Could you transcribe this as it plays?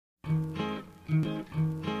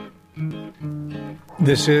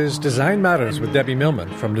This is Design Matters with Debbie Millman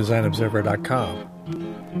from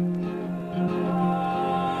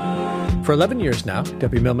DesignObserver.com. For 11 years now,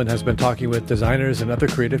 Debbie Millman has been talking with designers and other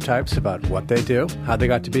creative types about what they do, how they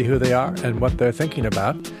got to be who they are, and what they're thinking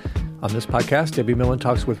about. On this podcast, Debbie Millman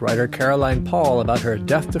talks with writer Caroline Paul about her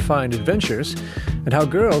death-defying adventures and how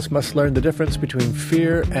girls must learn the difference between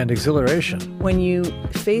fear and exhilaration. When you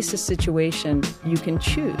face a situation, you can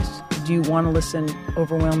choose. Do you want to listen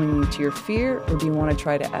overwhelmingly to your fear, or do you want to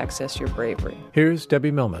try to access your bravery? Here's Debbie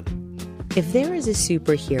Millman. If there is a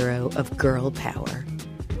superhero of girl power,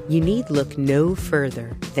 you need look no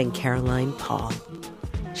further than Caroline Paul.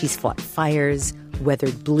 She's fought fires,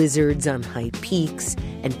 weathered blizzards on high peaks,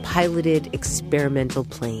 and piloted experimental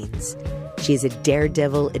planes. She is a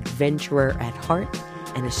daredevil adventurer at heart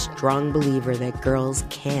and a strong believer that girls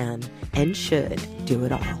can and should do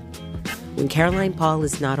it all. When Caroline Paul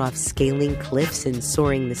is not off scaling cliffs and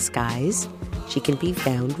soaring the skies, she can be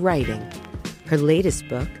found writing. Her latest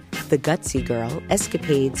book, The Gutsy Girl,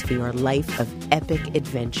 Escapades for Your Life of Epic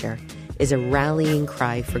Adventure, is a rallying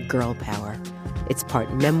cry for girl power. It's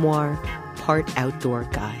part memoir, part outdoor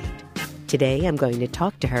guide. Today, I'm going to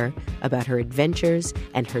talk to her about her adventures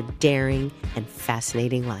and her daring and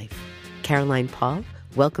fascinating life. Caroline Paul,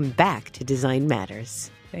 welcome back to Design Matters.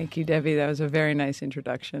 Thank you, Debbie. That was a very nice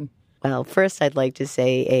introduction. Well, first, I'd like to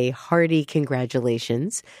say a hearty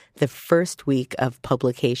congratulations. The first week of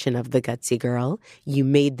publication of The Gutsy Girl, you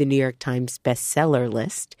made the New York Times bestseller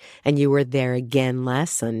list, and you were there again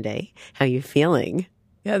last Sunday. How are you feeling?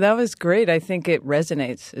 Yeah, that was great. I think it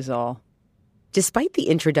resonates is all. Despite the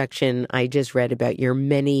introduction I just read about your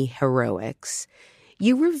many heroics,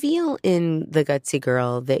 you reveal in The Gutsy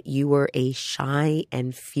Girl that you were a shy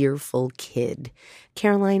and fearful kid.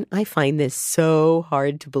 Caroline, I find this so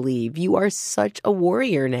hard to believe. You are such a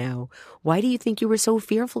warrior now. Why do you think you were so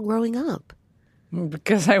fearful growing up?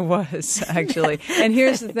 Because I was, actually. And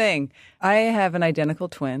here's the thing. I have an identical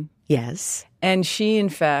twin. Yes. And she, in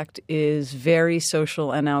fact, is very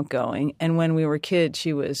social and outgoing. And when we were kids,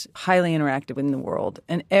 she was highly interactive in the world.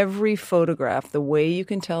 And every photograph, the way you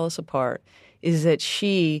can tell us apart, is that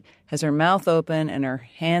she has her mouth open and her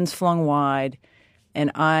hands flung wide,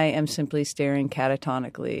 and I am simply staring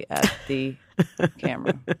catatonically at the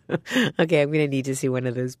camera. Okay, I'm going to need to see one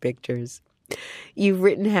of those pictures. You've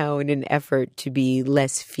written how, in an effort to be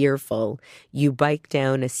less fearful, you biked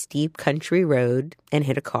down a steep country road and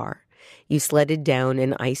hit a car. You sledded down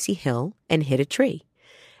an icy hill and hit a tree.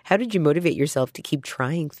 How did you motivate yourself to keep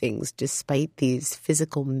trying things despite these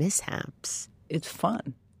physical mishaps? It's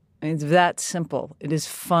fun. I mean, it's that simple. It is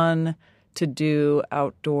fun to do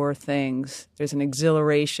outdoor things. There's an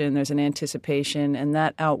exhilaration, there's an anticipation, and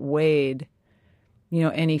that outweighed,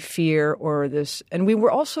 any fear or this. And we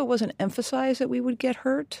were also, wasn't emphasized that we would get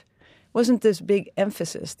hurt. It wasn't this big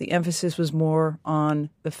emphasis. The emphasis was more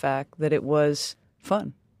on the fact that it was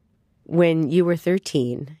fun. When you were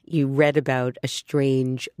 13, you read about a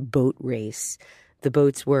strange boat race. The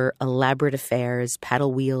boats were elaborate affairs,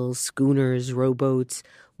 paddle wheels, schooners, rowboats,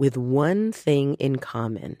 with one thing in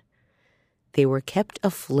common. They were kept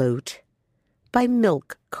afloat by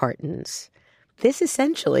milk cartons. This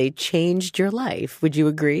essentially changed your life. Would you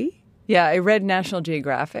agree? Yeah, I read National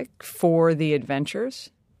Geographic for the adventures.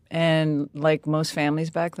 And like most families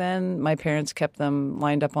back then, my parents kept them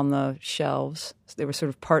lined up on the shelves. So they were sort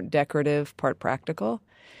of part decorative, part practical.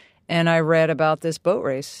 And I read about this boat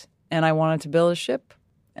race. And I wanted to build a ship.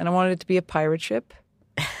 And I wanted it to be a pirate ship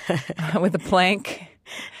with a plank.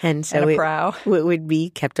 And so a prow. It would be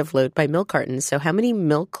kept afloat by milk cartons. So how many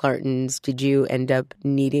milk cartons did you end up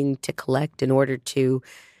needing to collect in order to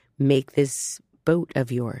make this boat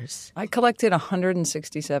of yours? I collected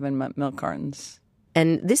 167 milk cartons.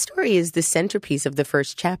 And this story is the centerpiece of the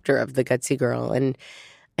first chapter of The Gutsy Girl. And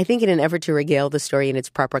I think in an effort to regale the story in its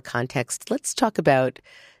proper context, let's talk about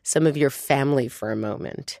some of your family for a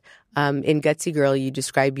moment. In Gutsy Girl, you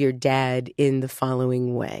describe your dad in the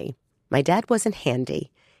following way. My dad wasn't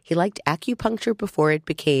handy. He liked acupuncture before it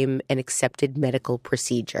became an accepted medical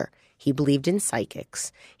procedure. He believed in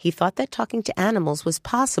psychics. He thought that talking to animals was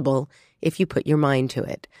possible if you put your mind to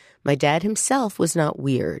it. My dad himself was not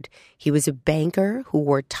weird. He was a banker who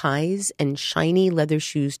wore ties and shiny leather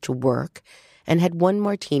shoes to work and had one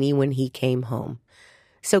martini when he came home.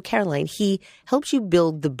 So, Caroline, he helped you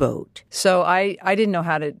build the boat. So I didn't know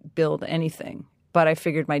how to build anything. But I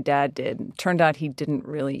figured my dad did. Turned out he didn't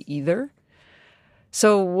really either.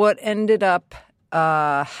 So what ended up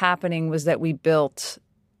happening was that we built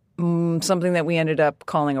something that we ended up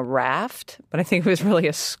calling a raft, but I think it was really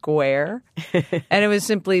a square. And it was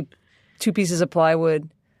simply 2 pieces of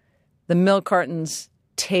plywood, the milk cartons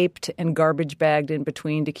taped and garbage bagged in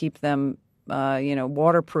between to keep them,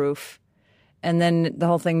 waterproof, and then the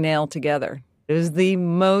whole thing nailed together. It was the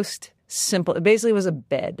most simple. It basically was a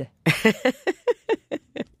bed.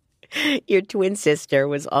 Your twin sister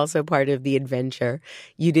was also part of the adventure.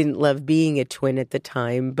 You didn't love being a twin at the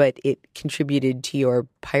time, but it contributed to your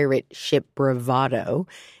pirate ship bravado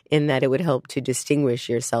in that it would help to distinguish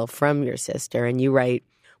yourself from your sister. And you write,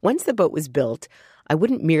 once the boat was built, I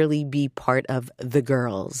wouldn't merely be part of the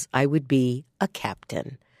girls. I would be a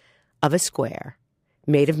captain of a square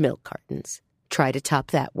made of milk cartons. Try to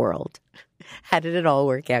top that world. How did it all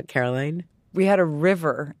work out, Caroline? We had a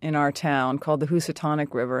river in our town called the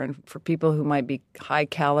Housatonic River. And for people who might be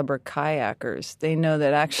high-caliber kayakers, they know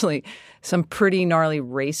that actually some pretty gnarly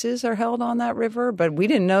races are held on that river. But we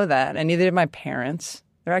didn't know that, and neither did my parents.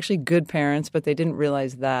 They're actually good parents, but they didn't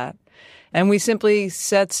realize that. And we simply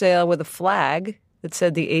set sail with a flag that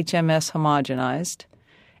said the HMS Homogenized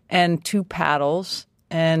and 2 paddles.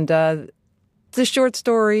 And the short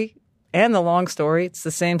story and the long story, it's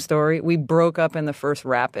the same story. We broke up in the first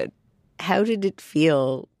rapid. How did it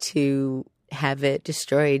feel to have it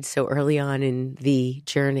destroyed so early on in the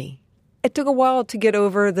journey? It took a while to get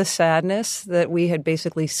over the sadness that we had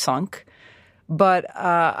basically sunk. But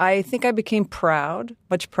I think I became proud,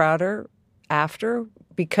 much prouder after,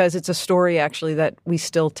 because it's a story actually that we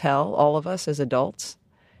still tell, all of us as adults.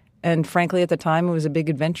 And frankly, at the time, it was a big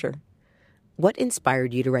adventure. What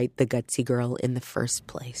inspired you to write The Gutsy Girl in the first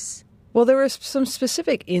place? Well, there were some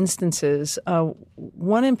specific instances.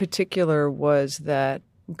 One in particular was that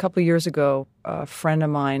a couple of years ago, a friend of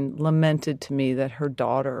mine lamented to me that her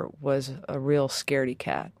daughter was a real scaredy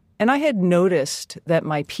cat. And I had noticed that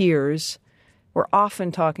my peers were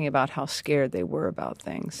often talking about how scared they were about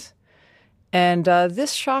things. And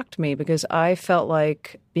this shocked me because I felt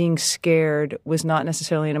like being scared was not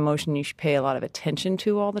necessarily an emotion you should pay a lot of attention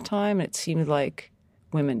to all the time. It seemed like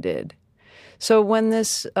women did. So when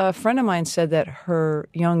this friend of mine said that her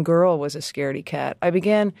young girl was a scaredy cat, I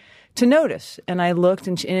began to notice. And I looked,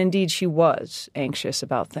 and indeed she was anxious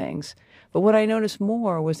about things. But what I noticed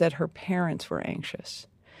more was that her parents were anxious.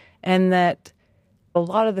 And that a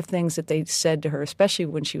lot of the things that they said to her, especially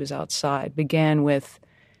when she was outside, began with,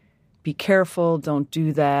 be careful, don't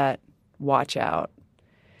do that, watch out.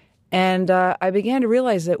 And I began to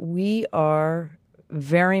realize that we are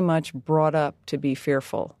very much brought up to be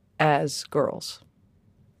fearful as girls.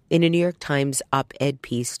 In a New York Times op-ed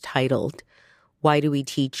piece titled, Why Do We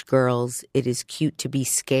Teach Girls It Is Cute to Be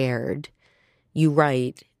Scared?, you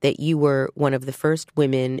write that you were one of the first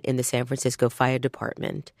women in the San Francisco Fire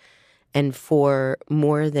Department, and for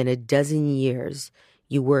more than a dozen years,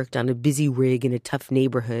 you worked on a busy rig in a tough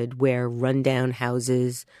neighborhood where rundown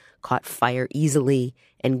houses caught fire easily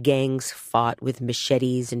and gangs fought with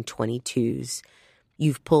machetes and .22s.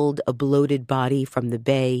 You've pulled a bloated body from the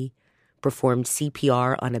bay, performed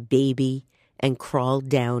CPR on a baby, and crawled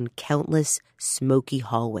down countless smoky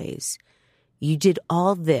hallways. You did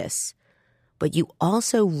all this, but you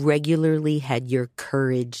also regularly had your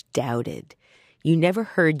courage doubted. You never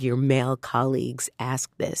heard your male colleagues ask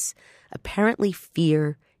this. Apparently,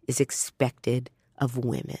 fear is expected of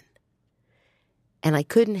women. And I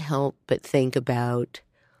couldn't help but think about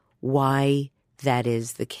why that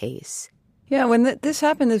is the case. Yeah, when this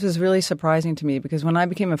happened, this was really surprising to me because when I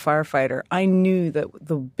became a firefighter, I knew that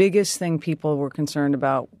the biggest thing people were concerned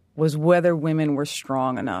about was whether women were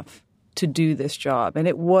strong enough to do this job. And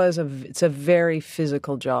it's a very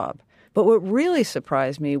physical job. But what really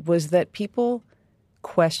surprised me was that people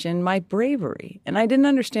questioned my bravery. And I didn't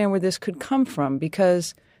understand where this could come from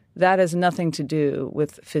because that has nothing to do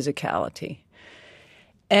with physicality.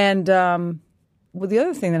 And well, the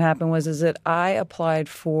other thing that happened was that I applied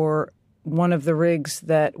for one of the rigs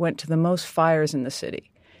that went to the most fires in the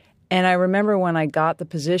city. And I remember when I got the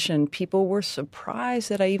position, people were surprised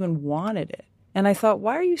that I even wanted it. And I thought,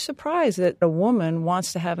 why are you surprised that a woman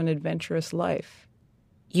wants to have an adventurous life?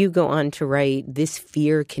 You go on to write, this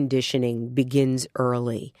fear conditioning begins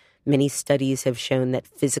early. Many studies have shown that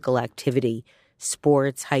physical activity,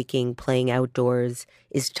 sports, hiking, playing outdoors,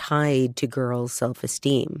 is tied to girls'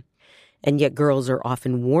 self-esteem. And yet girls are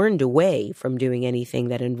often warned away from doing anything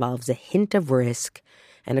that involves a hint of risk.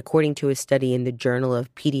 And according to a study in the Journal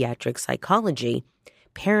of Pediatric Psychology,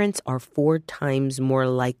 parents are 4 times more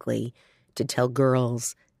likely to tell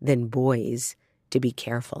girls than boys to be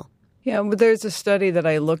careful. Yeah, but there's a study that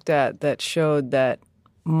I looked at that showed that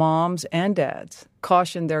moms and dads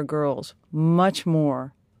cautioned their girls much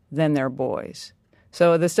more than their boys.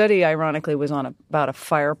 So the study, ironically, was on about a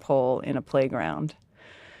fire pole in a playground.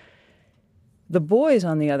 The boys,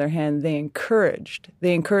 on the other hand, they encouraged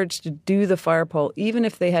to do the fire pole, even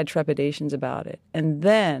if they had trepidations about it. And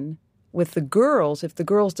then with the girls, if the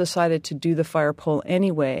girls decided to do the fire pole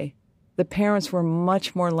anyway, the parents were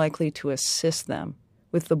much more likely to assist them.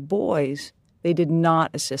 With the boys, they did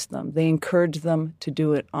not assist them. They encouraged them to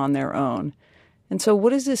do it on their own. And so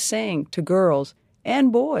what is this saying to girls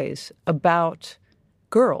and boys about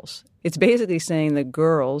girls? It's basically saying that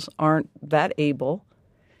girls aren't that able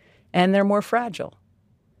and they're more fragile.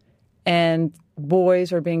 And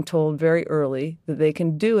boys are being told very early that they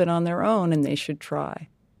can do it on their own and they should try.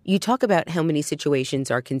 You talk about how many situations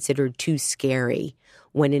are considered too scary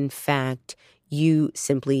when, in fact, you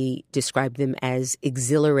simply describe them as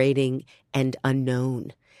exhilarating and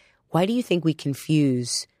unknown. Why do you think we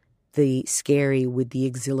confuse the scary with the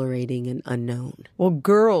exhilarating and unknown? Well,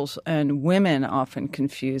 girls and women often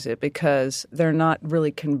confuse it because they're not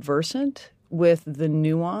really conversant with the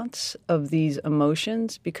nuance of these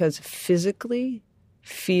emotions, because physically,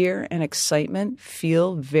 fear and excitement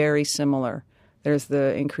feel very similar. There's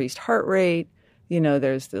the increased heart rate,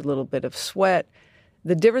 there's the little bit of sweat.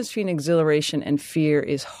 The difference between exhilaration and fear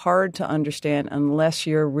is hard to understand unless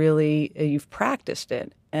you've practiced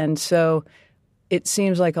it. And so it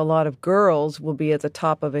seems like a lot of girls will be at the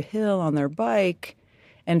top of a hill on their bike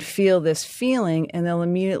and feel this feeling, and they'll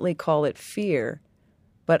immediately call it fear.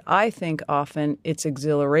 But I think often it's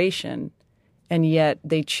exhilaration, and yet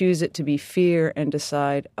they choose it to be fear and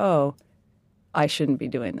decide, oh, I shouldn't be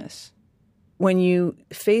doing this. When you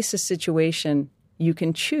face a situation, you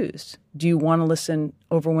can choose. Do you want to listen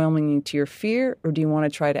overwhelmingly to your fear, or do you want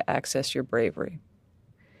to try to access your bravery?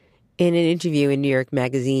 In an interview in New York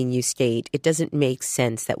Magazine, you state, it doesn't make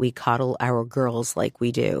sense that we coddle our girls like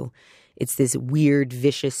we do. It's this weird,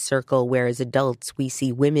 vicious circle where as adults we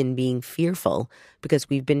see women being fearful because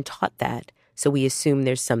we've been taught that, so we assume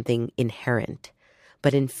there's something inherent.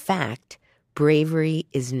 But in fact, bravery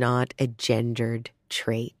is not a gendered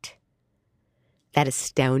trait. That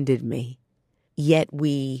astounded me. Yet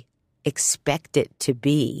we expect it to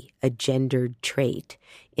be a gendered trait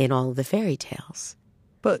in all the fairy tales.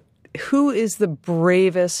 But who is the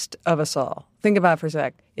bravest of us all? Think about it for a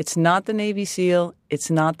sec. It's not the Navy SEAL. It's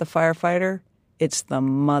not the firefighter. It's the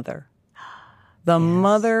mother. The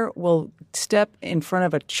mother will step in front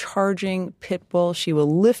of a charging pit bull. She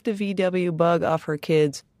will lift a VW bug off her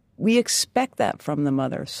kids. We expect that from the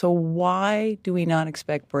mother. So why do we not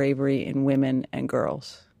expect bravery in women and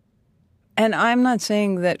girls? And I'm not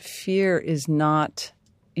saying that fear is not,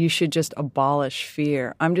 you should just abolish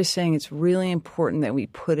fear. I'm just saying it's really important that we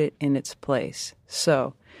put it in its place.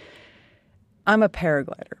 So I'm a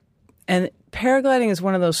paraglider. And paragliding is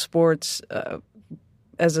one of those sports,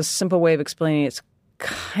 as a simple way of explaining it, it's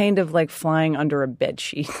kind of like flying under a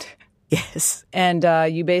bedsheet. Yes. And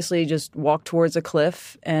you basically just walk towards a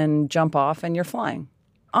cliff and jump off and you're flying.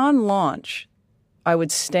 On launch, I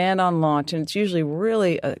would stand on launch, and it's usually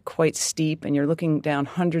really quite steep, and you're looking down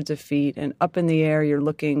hundreds of feet, and up in the air you're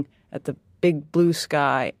looking at the big blue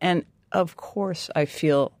sky. And of course I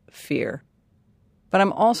feel fear. But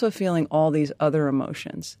I'm also feeling all these other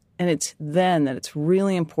emotions. And it's then that it's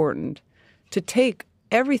really important to take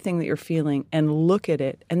everything that you're feeling and look at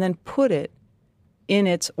it and then put it in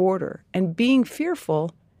its order. And being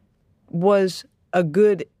fearful was a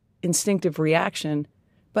good instinctive reaction,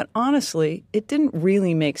 but honestly, it didn't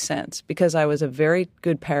really make sense because I was a very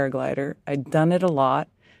good paraglider. I'd done it a lot.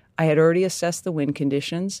 I had already assessed the wind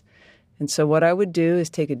conditions. And so what I would do is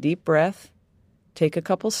take a deep breath, take a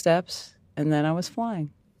couple steps, and then I was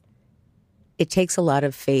flying. It takes a lot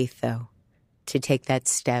of faith, though, to take that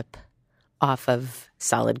step off of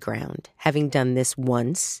solid ground. Having done this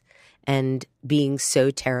once and being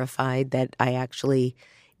so terrified that I actually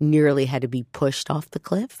nearly had to be pushed off the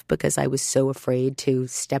cliff because I was so afraid to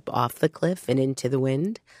step off the cliff and into the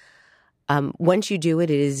wind. Once you do it,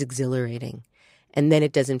 it is exhilarating. And then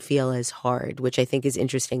it doesn't feel as hard, which I think is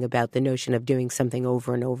interesting about the notion of doing something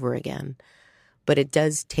over and over again. But it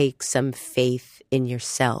does take some faith in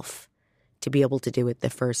yourself to be able to do it the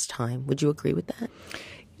first time. Would you agree with that?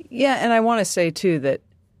 Yeah, and I want to say, too, that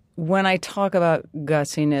when I talk about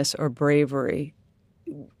gutsiness or bravery,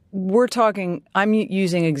 I'm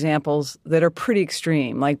using examples that are pretty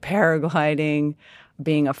extreme, like paragliding,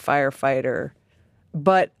 being a firefighter.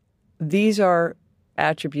 But these are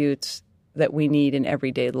attributes that we need in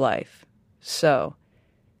everyday life. So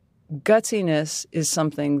gutsiness is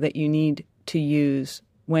something that you need to use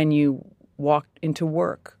when you walk into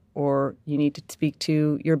work or you need to speak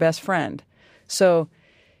to your best friend. So,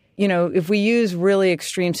 if we use really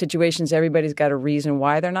extreme situations, everybody's got a reason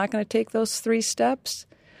why they're not going to take those 3 steps.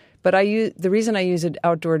 But the reason I use an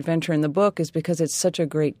outdoor adventure in the book is because it's such a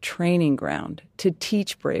great training ground to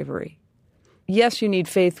teach bravery. Yes, you need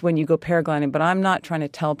faith when you go paragliding, but I'm not trying to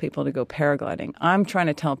tell people to go paragliding. I'm trying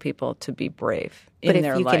to tell people to be brave in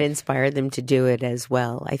their life. But if you can inspire them to do it as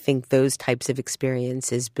well, I think those types of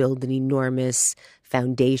experiences build an enormous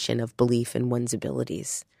foundation of belief in one's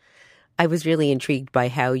abilities. I was really intrigued by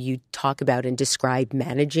how you talk about and describe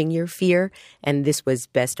managing your fear, and this was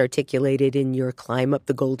best articulated in your climb up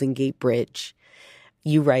the Golden Gate Bridge.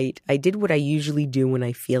 You write, "I did what I usually do when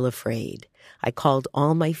I feel afraid. I called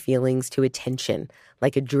all my feelings to attention,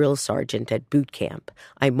 like a drill sergeant at boot camp.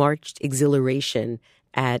 I marched exhilaration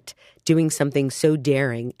at doing something so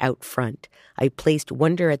daring out front. I placed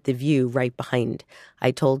wonder at the view right behind.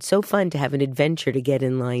 I told so fun to have an adventure to get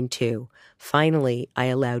in line too. Finally, I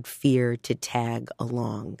allowed fear to tag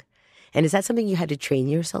along." And is that something you had to train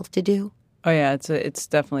yourself to do? Oh, yeah. It's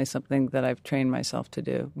definitely something that I've trained myself to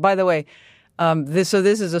do. By the way, this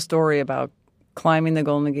is a story about climbing the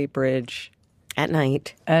Golden Gate Bridge. At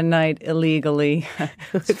night, illegally.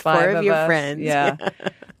 With four of your friends. Yeah.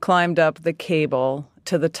 Climbed up the cable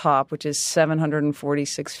to the top, which is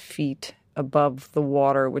 746 feet above the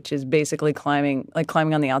water, which is basically climbing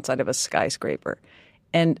on the outside of a skyscraper.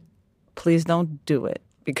 And please don't do it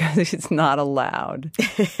because it's not allowed.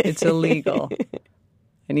 It's illegal.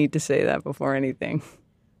 I need to say that before anything.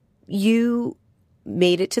 You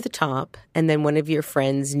made it to the top, and then one of your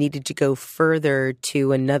friends needed to go further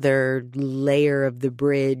to another layer of the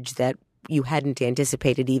bridge that you hadn't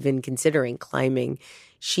anticipated even considering climbing.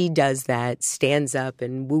 She does that, stands up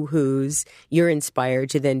and woohoos. You're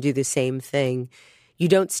inspired to then do the same thing. You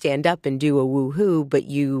don't stand up and do a woohoo, but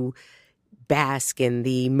you bask in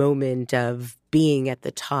the moment of being at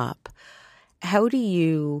the top. How do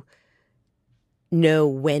you know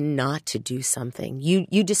when not to do something?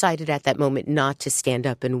 You decided at that moment not to stand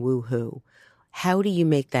up and woohoo. How do you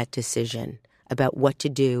make that decision about what to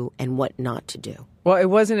do and what not to do? Well, it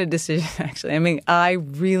wasn't a decision, actually. I mean, I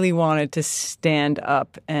really wanted to stand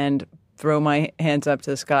up and throw my hands up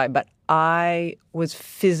to the sky, but I was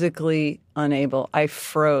physically unable. I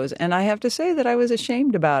froze, and I have to say that I was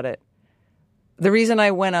ashamed about it. The reason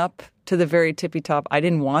I went up to the very tippy top, I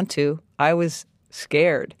didn't want to. I was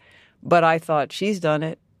scared. But I thought, she's done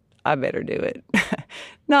it. I better do it.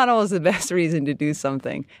 Not always the best reason to do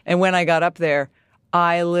something. And when I got up there,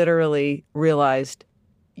 I literally realized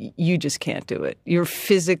you just can't do it. You're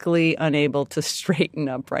physically unable to straighten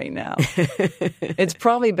up right now. It's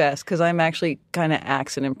probably best because I'm actually kind of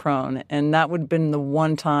accident prone. And that would have been the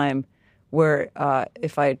one time where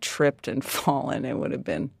if I had tripped and fallen, it would have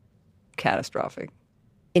been catastrophic.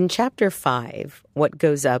 In Chapter 5, What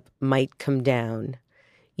Goes Up Might Come Down,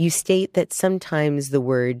 you state that sometimes the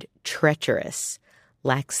word treacherous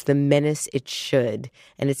lacks the menace it should,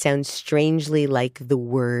 and it sounds strangely like the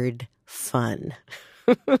word fun.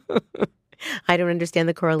 I don't understand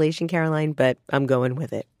the correlation, Caroline, but I'm going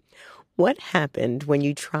with it. What happened when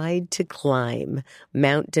you tried to climb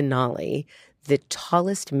Mount Denali, the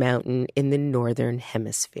tallest mountain in the Northern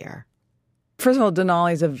Hemisphere? First of all,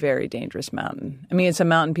 Denali is a very dangerous mountain. I mean, it's a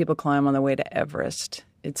mountain people climb on the way to Everest.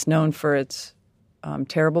 It's known for its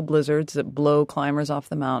terrible blizzards that blow climbers off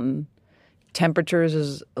the mountain, temperatures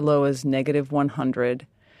as low as -100.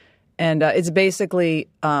 And it's basically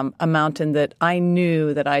a mountain that I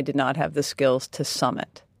knew that I did not have the skills to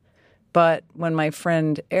summit. But when my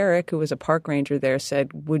friend Eric, who was a park ranger there,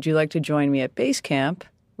 said, "Would you like to join me at base camp?"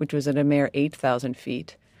 which was at a mere 8,000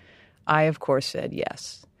 feet, I, of course, said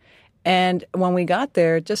yes. And when we got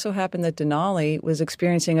there, it just so happened that Denali was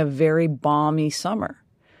experiencing a very balmy summer.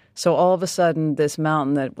 So all of a sudden, this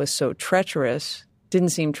mountain that was so treacherous didn't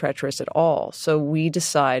seem treacherous at all. So we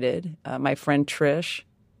decided, my friend Trish,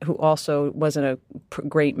 who also wasn't a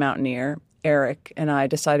great mountaineer, Eric, and I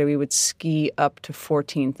decided we would ski up to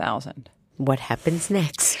 14,000. What happens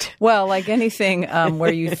next? Well, like anything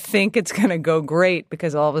where you think it's going to go great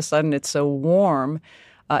because all of a sudden it's so warm,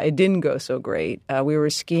 it didn't go so great. We were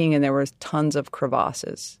skiing and there were tons of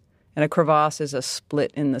crevasses. And a crevasse is a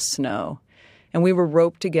split in the snow. And we were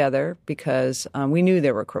roped together because we knew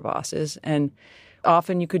there were crevasses. And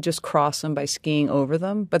often you could just cross them by skiing over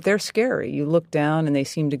them, but they're scary. You look down and they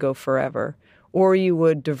seem to go forever. Or you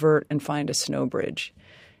would divert and find a snow bridge.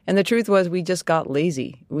 And the truth was we just got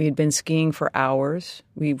lazy. We had been skiing for hours.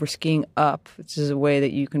 We were skiing up, which is a way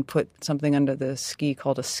that you can put something under the ski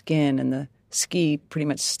called a skin, and the ski pretty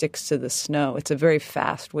much sticks to the snow. It's a very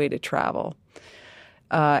fast way to travel.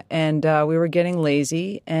 And we were getting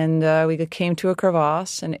lazy, and we came to a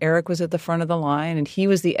crevasse, and Eric was at the front of the line, and he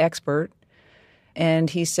was the expert. And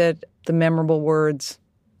he said the memorable words,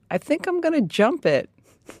 "I think I'm going to jump it."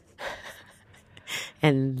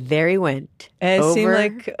 And there he went. And it seemed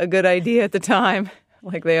like a good idea at the time,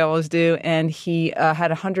 like they always do. And he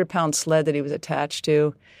had a 100-pound sled that he was attached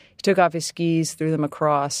to. He took off his skis, threw them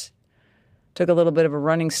across, took a little bit of a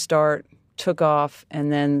running start, took off,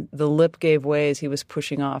 and then the lip gave way as he was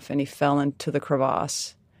pushing off, and he fell into the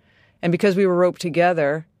crevasse. And because we were roped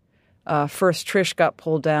together, first Trish got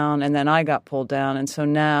pulled down, and then I got pulled down. And so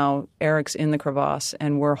now Eric's in the crevasse,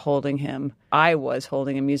 and we're holding him. I was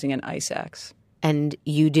holding him using an ice axe. And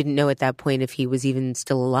you didn't know at that point if he was even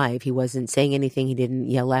still alive. He wasn't saying anything. He didn't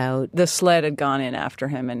yell out. The sled had gone in after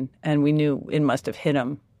him, and we knew it must have hit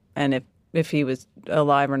him. And if he was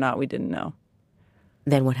alive or not, we didn't know.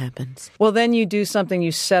 Then what happens? Well, then you do something.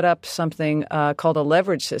 You set up something called a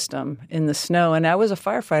leverage system in the snow. And I was a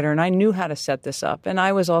firefighter, and I knew how to set this up. And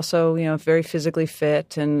I was also, very physically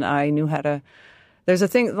fit, and I knew how to. There's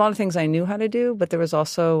a lot of things I knew how to do, but there was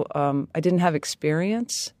also I didn't have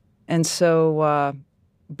experience. And so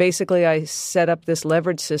basically I set up this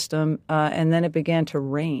leverage system, and then it began to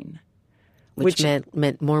rain. Which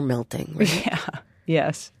meant more melting, right? Yeah,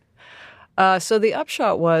 yes. So the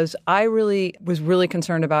upshot was I was really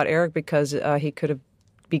concerned about Eric because he could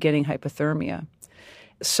be getting hypothermia.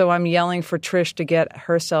 So I'm yelling for Trish to get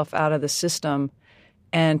herself out of the system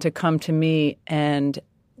and to come to me. And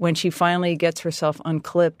when she finally gets herself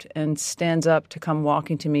unclipped and stands up to come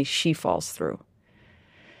walking to me, she falls through.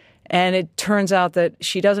 And it turns out that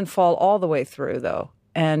she doesn't fall all the way through, though.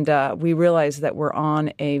 And we realize that we're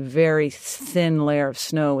on a very thin layer of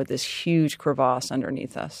snow with this huge crevasse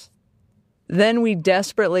underneath us. Then we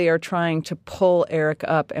desperately are trying to pull Eric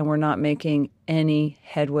up, and we're not making any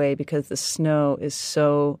headway because the snow is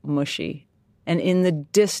so mushy. And in the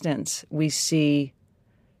distance, we see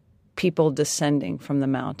people descending from the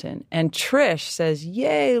mountain. And Trish says,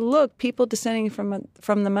 "Yay, look, people descending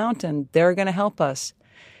from the mountain. They're going to help us."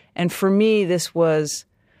 And for me, this was,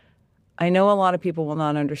 I know a lot of people will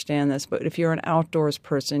not understand this, but if you're an outdoors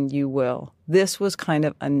person, you will. This was kind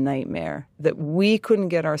of a nightmare that we couldn't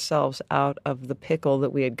get ourselves out of the pickle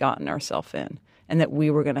that we had gotten ourselves in, and that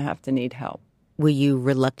we were going to have to need help. Were you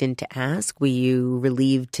reluctant to ask? Were you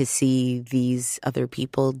relieved to see these other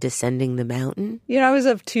people descending the mountain? I was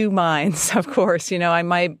of two minds, of course.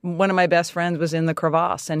 One of my best friends was in the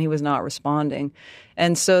crevasse, and he was not responding.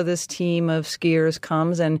 And so this team of skiers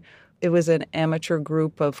comes, and it was an amateur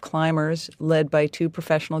group of climbers led by two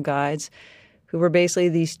professional guides who were basically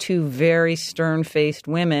these two very stern-faced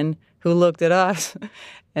women who looked at us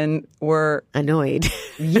and were annoyed.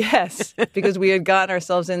 Yes, because we had gotten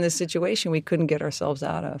ourselves in this situation we couldn't get ourselves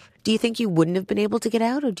out of. Do you think you wouldn't have been able to get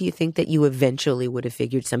out, or do you think that you eventually would have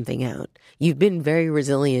figured something out? You've been very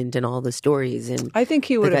resilient in all the stories. And I think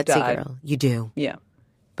he would have died. Girl. You do? Yeah.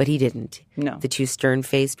 But he didn't. No. The two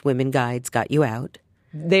stern-faced women guides got you out.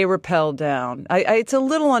 They rappelled down. It's a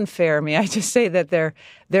little unfair. I just say that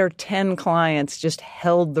their 10 clients just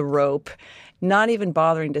held the rope, not even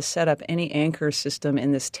bothering to set up any anchor system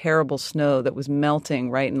in this terrible snow that was melting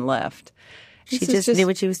right and left. She just knew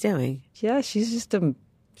what she was doing. Yeah, she's a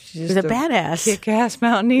badass. Kick-ass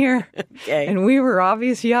mountaineer. Okay. And we were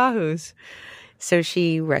obvious yahoos. So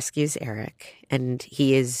she rescues Eric, and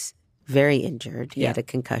he is very injured. He Yeah. had a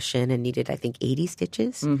concussion and needed, I think, 80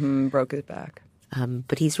 stitches. Mm-hmm. Broke his back.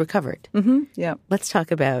 But he's recovered. Mm-hmm. Yeah. Let's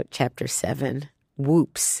talk about Chapter 7.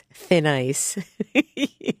 Whoops, thin ice.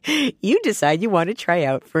 You decide you want to try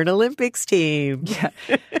out for an Olympics team. Yeah.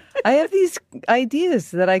 I have these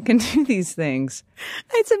ideas that I can do these things.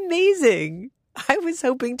 It's amazing. I was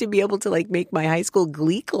hoping to be able to make my high school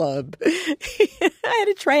glee club. I had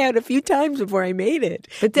to try out a few times before I made it.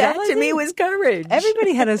 But that to me was courage.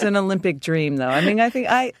 Everybody had an Olympic dream, though.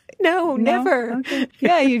 No, never. Okay.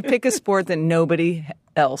 Yeah, you pick a sport that nobody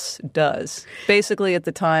else does. Basically, at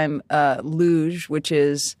the time, luge, which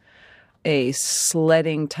is a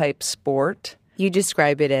sledding type sport. You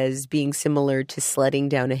describe it as being similar to sledding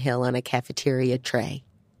down a hill on a cafeteria tray.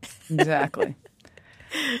 Exactly.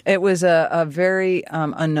 It was a very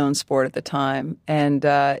unknown sport at the time. And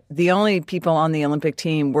the only people on the Olympic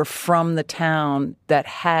team were from the town that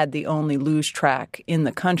had the only luge track in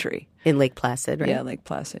the country. In Lake Placid, right? Yeah, Lake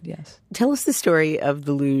Placid, yes. Tell us the story of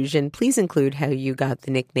the luge, and please include how you got the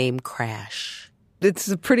nickname Crash. It's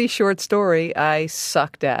a pretty short story. I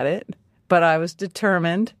sucked at it, but I was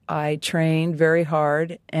determined. I trained very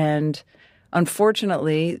hard, and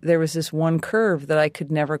unfortunately, there was this one curve that I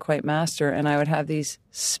could never quite master, and I would have these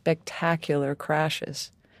spectacular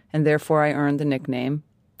crashes, and therefore I earned the nickname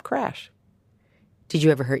Crash. Did you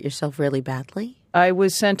ever hurt yourself really badly? I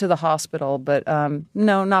was sent to the hospital, but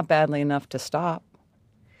no, not badly enough to stop.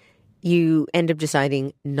 You end up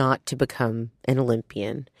deciding not to become an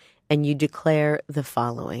Olympian, and you declare the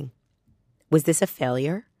following. Was this a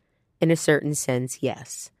failure? In a certain sense,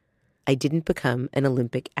 yes. I didn't become an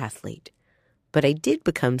Olympic athlete, but I did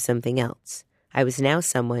become something else. I was now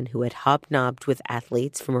someone who had hobnobbed with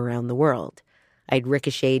athletes from around the world. I'd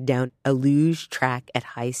ricocheted down a luge track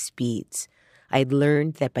at high speeds. I'd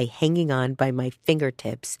learned that by hanging on by my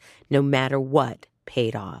fingertips, no matter what,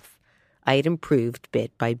 paid off. I had improved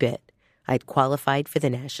bit by bit. I'd qualified for the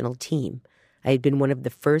national team. I had been one of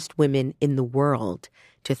the first women in the world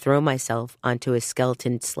to throw myself onto a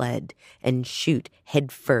skeleton sled and shoot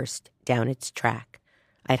head first down its track.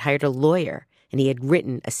 I'd hired a lawyer, and he had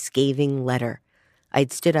written a scathing letter.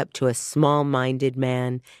 I'd stood up to a small-minded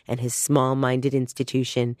man and his small-minded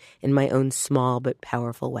institution in my own small but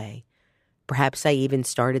powerful way. Perhaps I even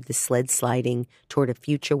started the sled sliding toward a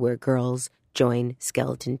future where girls join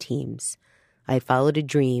skeleton teams. I had followed a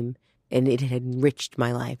dream, and it had enriched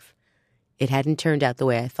my life. It hadn't turned out the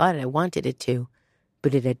way I thought I wanted it to,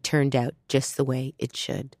 but it had turned out just the way it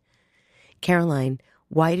should. Caroline,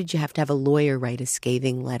 why did you have to have a lawyer write a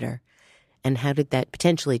scathing letter? And how did that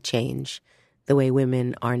potentially change the way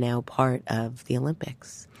women are now part of the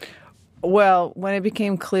Olympics? Well, when it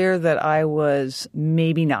became clear that I was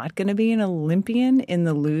maybe not going to be an Olympian in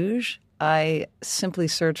the luge, I simply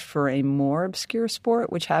searched for a more obscure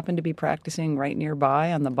sport, which happened to be practicing right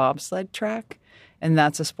nearby on the bobsled track, and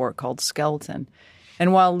that's a sport called skeleton.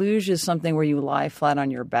 And while luge is something where you lie flat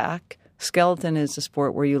on your back, skeleton is a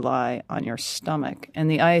sport where you lie on your stomach, and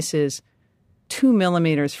the ice is 2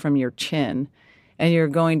 millimeters from your chin, and you're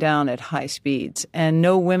going down at high speeds. And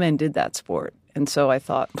no women did that sport. And so I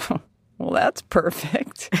thought, well, that's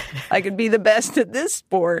perfect. I could be the best at this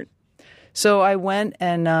sport. So I went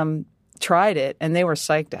and tried it, and they were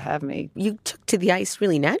psyched to have me. You took to the ice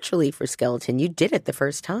really naturally for skeleton. You did it the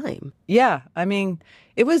first time. Yeah. I mean,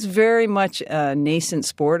 it was very much a nascent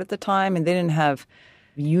sport at the time, and they didn't have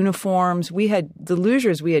uniforms. The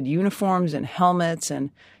lugers, we had uniforms and helmets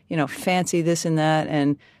and, fancy this and that.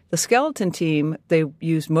 And the skeleton team, they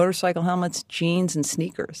used motorcycle helmets, jeans, and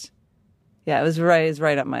sneakers. Yeah, it was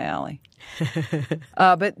right up my alley.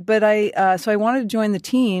 But I wanted to join the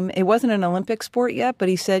team. It wasn't an Olympic sport yet, but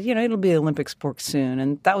he said, it'll be an Olympic sport soon.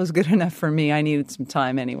 And that was good enough for me. I needed some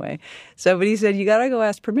time anyway. But he said, you got to go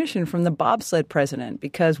ask permission from the bobsled president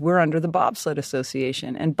because we're under the Bobsled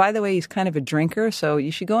Association. And by the way, he's kind of a drinker, so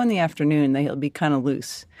you should go in the afternoon. He'll be kind of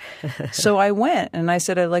loose. So I went and I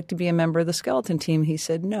said, I'd like to be a member of the skeleton team. He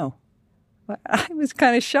said, no. I was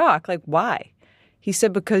kind of shocked. Like, why? He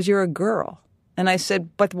said, because you're a girl. And I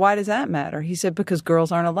said, but why does that matter? He said, because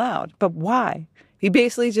girls aren't allowed. But why? He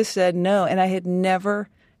basically just said no. And I had never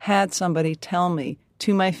had somebody tell me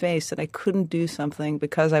to my face that I couldn't do something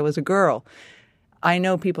because I was a girl. I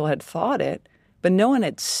know people had thought it, but no one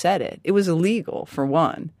had said it. It was illegal, for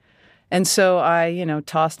one. And so I,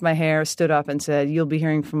 tossed my hair, stood up and said, you'll be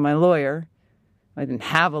hearing from my lawyer. I didn't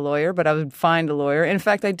have a lawyer, but I would find a lawyer. In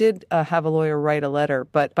fact, I did have a lawyer write a letter,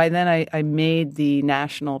 but by then I made the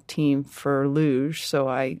national team for luge, so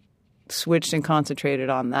I switched and concentrated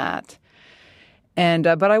on that. And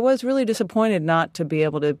but I was really disappointed not to be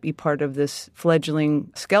able to be part of this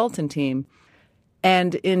fledgling skeleton team.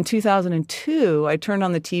 And in 2002, I turned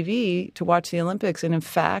on the TV to watch the Olympics, and in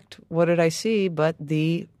fact, what did I see but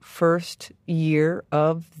the first year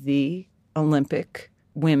of the Olympic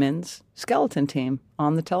women's skeleton team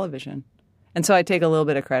on the television. And so I take a little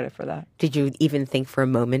bit of credit for that. Did you even think for a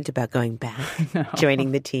moment about going back,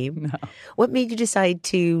 joining the team? No. What made you decide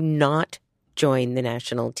to not join the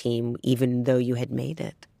national team even though you had made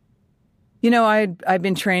it? I'd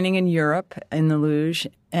been training in Europe in the luge,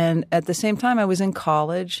 and at the same time I was in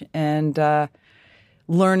college and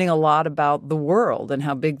learning a lot about the world and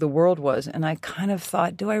how big the world was. And I kind of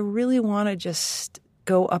thought, do I really want to just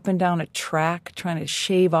go up and down a track trying to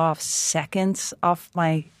shave off seconds off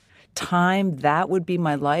my time? That would be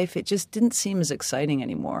my life. It just didn't seem as exciting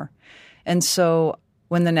anymore. And so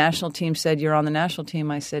when the national team said, you're on the national team,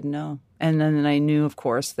 I said no. And then I knew, of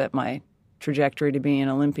course, that my trajectory to being an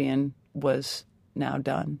Olympian was now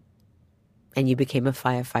done. And you became a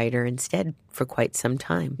firefighter instead for quite some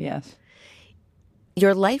time. Yes.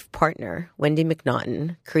 Your life partner, Wendy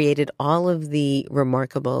McNaughton, created all of the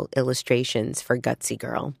remarkable illustrations for Gutsy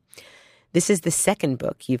Girl. This is the second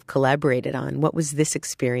book you've collaborated on. What was this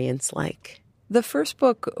experience like? The first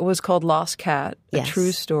book was called Lost Cat, yes. A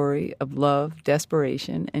true story of love,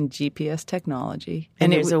 desperation, and GPS technology.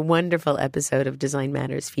 And there's a wonderful episode of Design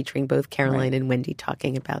Matters featuring both Caroline and Wendy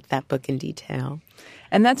talking about that book in detail.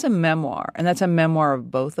 And that's a memoir, and that's a memoir of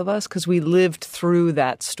both of us because we lived through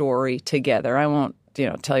that story together. I won't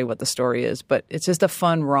tell you what the story is, but it's just a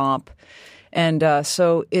fun romp. And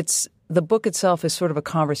so the book itself is sort of a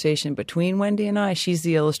conversation between Wendy and I. She's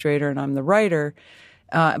the illustrator and I'm the writer,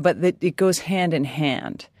 but it goes hand in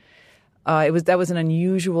hand. That was an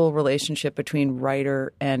unusual relationship between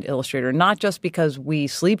writer and illustrator, not just because we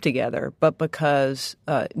sleep together, but because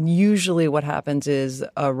usually what happens is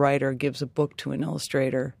a writer gives a book to an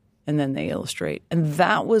illustrator and then they illustrate. And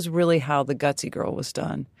that was really how The Gutsy Girl was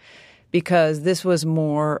done, because this was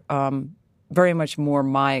more, very much more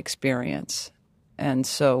my experience. And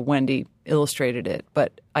so Wendy illustrated it,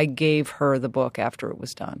 but I gave her the book after it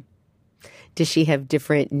was done. Does she have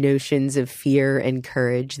different notions of fear and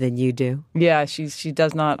courage than you do? Yeah, she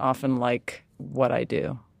does not often like what I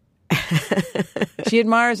do. She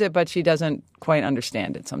admires it, but she doesn't quite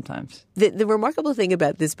understand it sometimes. The remarkable thing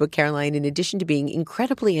about this book, Caroline, in addition to being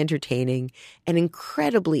incredibly entertaining and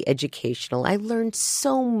incredibly educational, I learned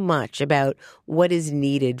so much about what is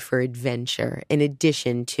needed for adventure in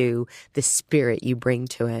addition to the spirit you bring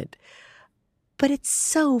to it. But it's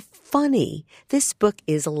so funny. This book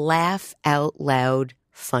is laugh out loud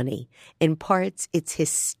funny. In parts, it's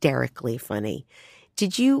hysterically funny.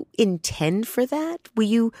 Did you intend for that? Were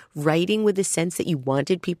you writing with a sense that you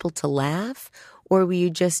wanted people to laugh? Or were you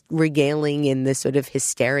just regaling in the sort of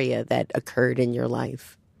hysteria that occurred in your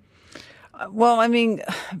life? Well, I mean,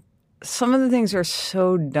 some of the things are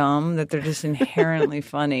so dumb that they're just inherently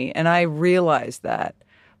funny. And I realize that.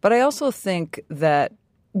 But I also think that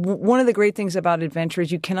one of the great things about adventure is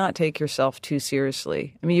you cannot take yourself too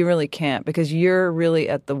seriously. I mean, you really can't, because you're really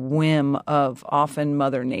at the whim of often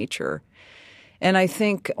Mother Nature. And I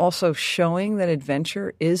think also showing that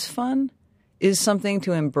adventure is fun, is something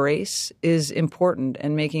to embrace, is important,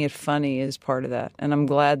 and making it funny is part of that. And I'm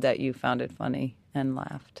glad that you found it funny and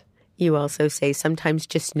laughed. You also say sometimes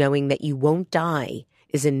just knowing that you won't die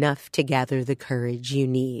is enough to gather the courage you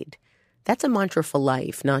need. That's a mantra for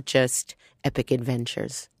life, not just epic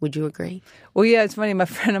adventures. Would you agree? Well, yeah, it's funny. My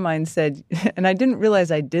friend of mine said, and I didn't realize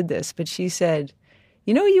I did this, but she said,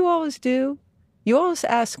 you know what you always do? You always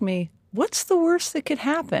ask me, what's the worst that could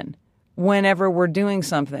happen whenever we're doing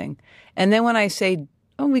something? And then when I say,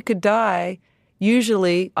 oh, we could die,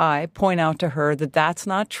 usually I point out to her that that's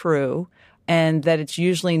not true and that it's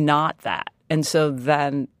usually not that. And so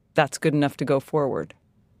then that's good enough to go forward.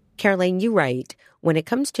 Caroline, you write, when it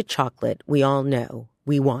comes to chocolate, we all know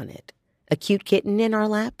we want it. A cute kitten in our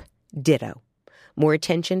lap? Ditto. More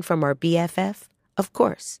attention from our BFF? Of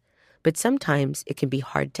course. But sometimes it can be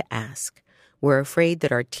hard to ask. We're afraid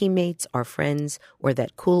that our teammates, our friends, or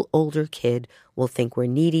that cool older kid will think we're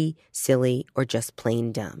needy, silly, or just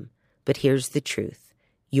plain dumb. But here's the truth.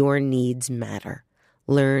 Your needs matter.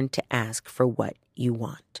 Learn to ask for what you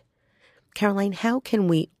want. Caroline, how can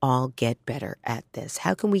we all get better at this?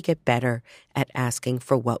 How can we get better at asking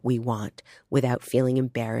for what we want without feeling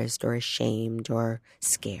embarrassed or ashamed or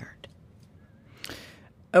scared?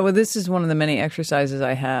 Oh, well, this is one of the many exercises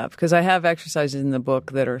I have, because I have exercises in the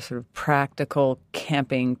book that are sort of practical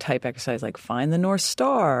camping type exercise, like find the North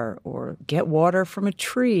Star or get water from a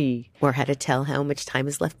tree. Or how to tell how much time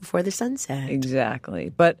is left before the sunset. Exactly.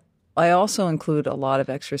 But I also include a lot of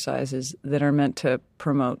exercises that are meant to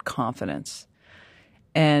promote confidence.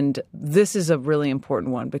 And this is a really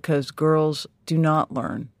important one because girls do not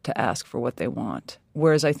learn to ask for what they want,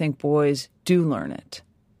 whereas I think boys do learn it.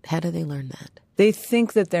 How do they learn that? They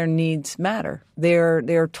think that their needs matter.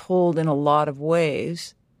 They're told in a lot of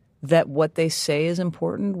ways that what they say is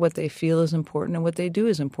important, what they feel is important, and what they do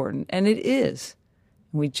is important. And it is.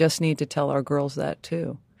 We just need to tell our girls that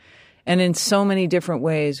too. And in so many different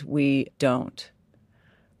ways, we don't.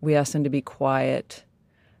 We ask them to be quiet.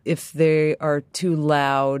 If they are too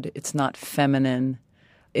loud, it's not feminine.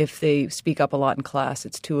 If they speak up a lot in class,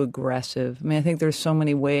 it's too aggressive. I mean, I think there's so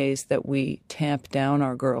many ways that we tamp down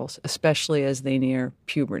our girls, especially as they near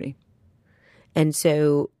puberty. And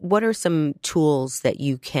so what are some tools that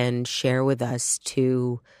you can share with us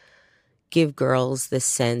to give girls the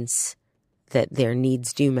sense that their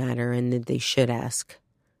needs do matter and that they should ask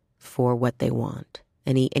for what they want?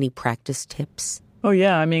 Any practice tips? Oh,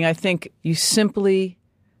 yeah. I mean, I think you simply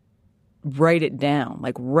write it down,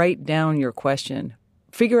 like write down your question.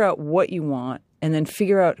 Figure out what you want, and then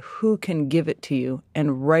figure out who can give it to you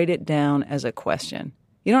and write it down as a question.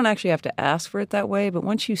 You don't actually have to ask for it that way, but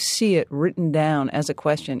once you see it written down as a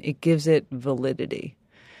question, it gives it validity.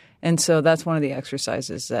 And so that's one of the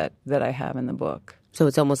exercises that I have in the book. So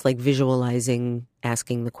it's almost like visualizing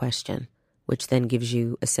asking the question, which then gives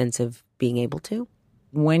you a sense of being able to?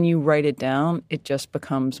 When you write it down, it just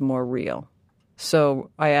becomes more real. So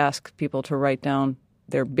I ask people to write down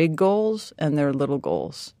their big goals and their little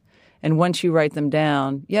goals. And once you write them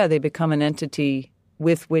down, yeah, they become an entity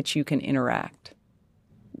with which you can interact.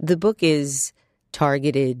 The book is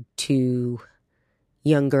targeted to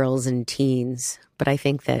young girls and teens, but I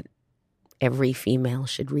think that every female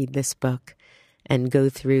should read this book and go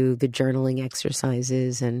through the journaling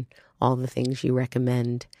exercises and all the things you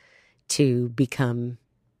recommend to become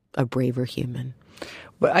a braver human.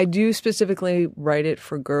 But I do specifically write it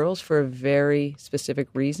for girls for a very specific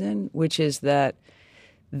reason, which is that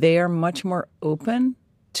they are much more open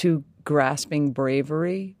to grasping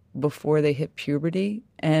bravery before they hit puberty.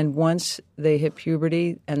 And once they hit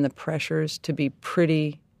puberty and the pressures to be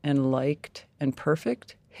pretty and liked and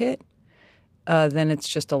perfect hit, then it's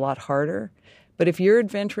just a lot harder. But if you're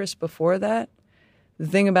adventurous before that, the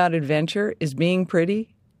thing about adventure is being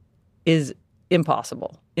pretty is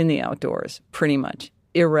impossible in the outdoors, pretty much.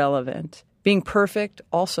 Irrelevant. Being perfect,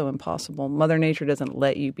 also impossible. Mother Nature doesn't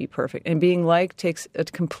let you be perfect. And being liked takes a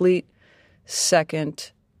complete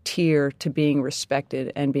second tier to being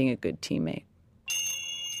respected and being a good teammate.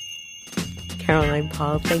 Caroline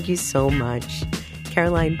Paul, thank you so much.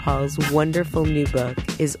 Caroline Paul's wonderful new book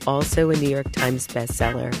is also a New York Times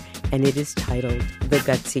bestseller, and it is titled The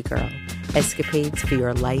Gutsy Girl, Escapades for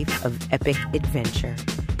Your Life of Epic Adventure.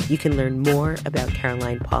 You can learn more about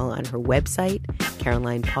Caroline Paul on her website,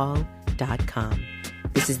 carolinepaul.com.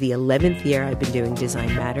 This is the 11th year I've been doing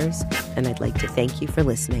Design Matters, and I'd like to thank you for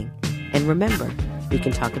listening. And remember, we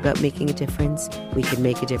can talk about making a difference, we can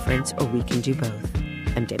make a difference, or we can do both.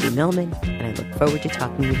 I'm Debbie Millman, and I look forward to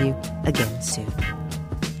talking with you again soon.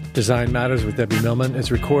 Design Matters with Debbie Millman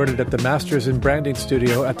is recorded at the Masters in Branding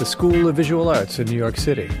Studio at the School of Visual Arts in New York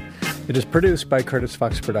City. It is produced by Curtis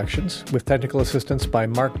Fox Productions, with technical assistance by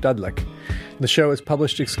Mark Dudlick. The show is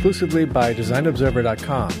published exclusively by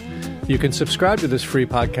DesignObserver.com. You can subscribe to this free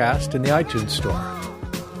podcast in the iTunes Store.